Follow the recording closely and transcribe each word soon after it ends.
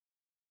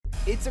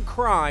It's a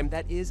crime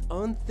that is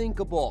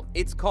unthinkable.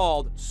 It's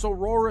called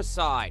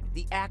sororicide,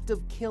 the act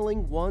of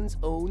killing one's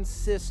own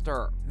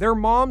sister. Their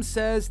mom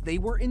says they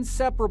were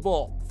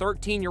inseparable.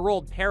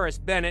 13-year-old Paris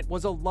Bennett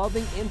was a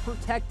loving and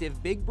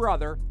protective big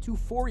brother to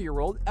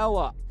 4-year-old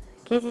Ella.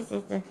 Kiss your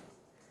sister.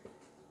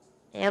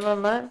 Ella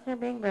loves her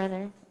big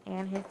brother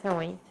and his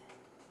toys.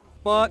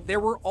 But there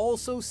were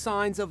also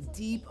signs of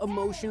deep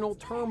emotional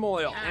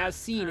turmoil, as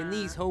seen in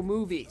these home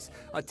movies.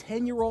 A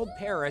 10-year-old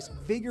Paris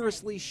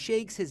vigorously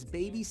shakes his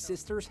baby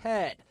sister's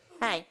head.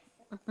 Hey,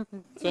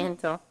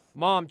 gentle.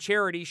 Mom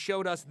Charity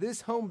showed us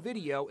this home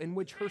video in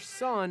which her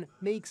son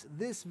makes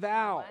this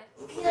vow.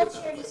 Kill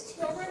Charity's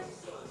children?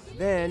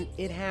 Then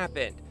it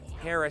happened.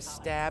 Paris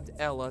stabbed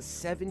Ella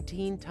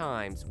 17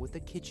 times with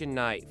a kitchen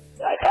knife.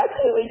 I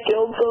accidentally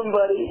killed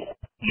somebody.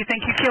 You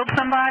think you killed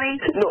somebody?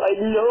 No, I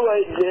know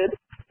I did.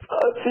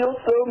 I feel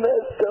so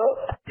messed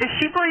up. Is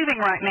she breathing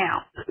right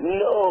now?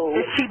 No.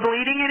 Is she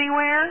bleeding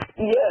anywhere?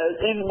 Yes,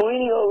 she's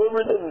bleeding all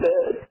over the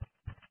bed.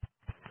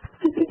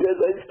 Because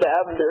I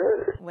stabbed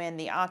her. When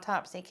the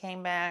autopsy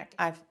came back,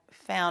 I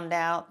found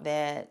out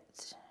that,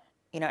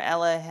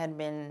 Ella had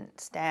been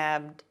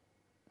stabbed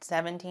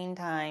 17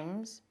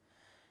 times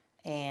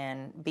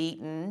and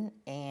beaten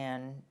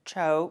and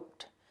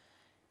choked,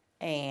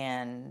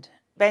 and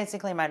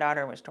basically my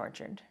daughter was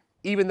tortured.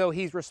 Even though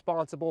he's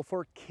responsible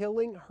for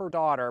killing her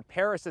daughter,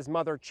 Paris's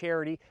mother,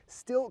 Charity,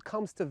 still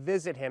comes to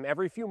visit him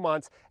every few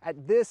months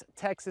at this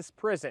Texas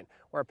prison,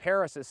 where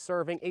Paris is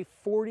serving a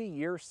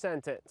 40-year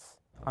sentence.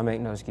 I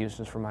make no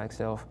excuses for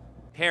myself.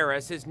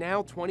 Paris is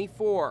now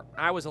 24.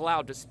 I was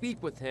allowed to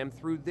speak with him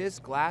through this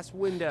glass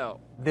window.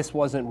 This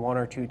wasn't 1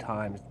 or 2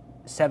 times.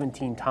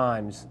 17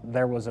 times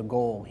there was a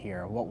goal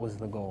here. What was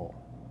the goal?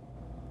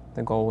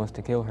 The goal was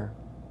to kill her.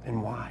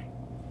 And why?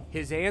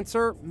 His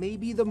answer may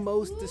be the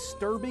most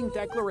disturbing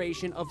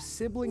declaration of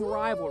sibling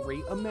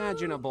rivalry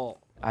imaginable.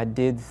 I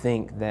did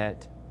think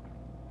that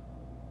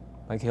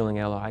by killing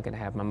Ella, I could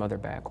have my mother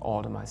back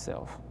all to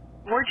myself.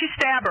 Where'd you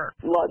stab her?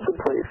 Lots of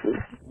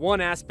places. One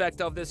aspect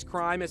of this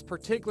crime is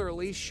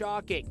particularly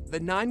shocking.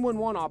 The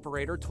 911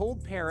 operator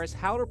told Paris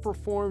how to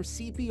perform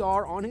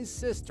CPR on his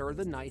sister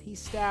the night he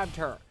stabbed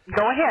her.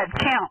 Go ahead,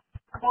 count.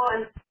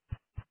 1,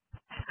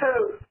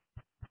 2,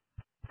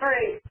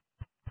 3,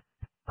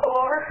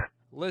 4.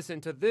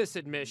 Listen to this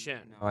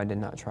admission. No, I did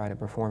not try to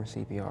perform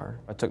CPR.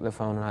 I took the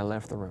phone and I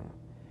left the room.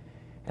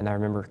 And I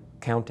remember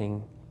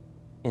counting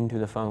into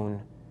the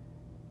phone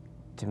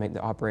to make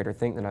the operator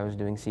think that I was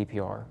doing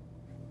CPR.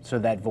 So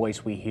that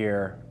voice we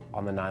hear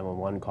on the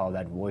 911 call,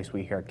 that voice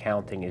we hear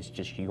counting, is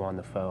just you on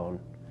the phone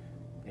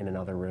in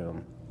another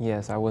room?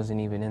 Yes, I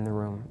wasn't even in the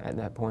room at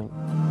that point.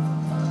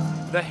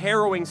 The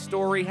harrowing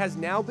story has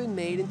now been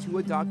made into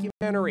a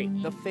documentary,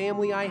 The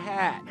Family I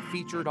Had,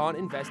 featured on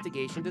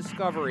Investigation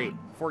Discovery.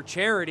 For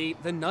Charity,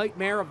 the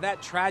nightmare of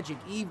that tragic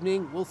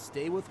evening will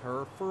stay with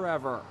her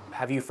forever.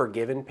 Have you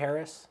forgiven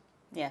Paris?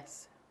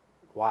 Yes.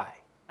 Why?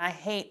 I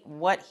hate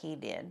what he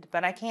did,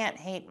 but I can't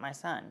hate my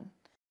son.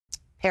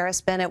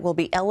 Paris Bennett will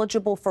be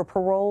eligible for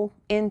parole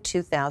in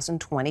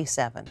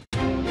 2027.